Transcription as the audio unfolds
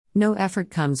No effort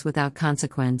comes without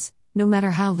consequence, no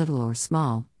matter how little or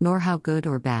small, nor how good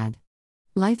or bad.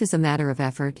 Life is a matter of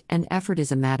effort, and effort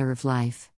is a matter of life.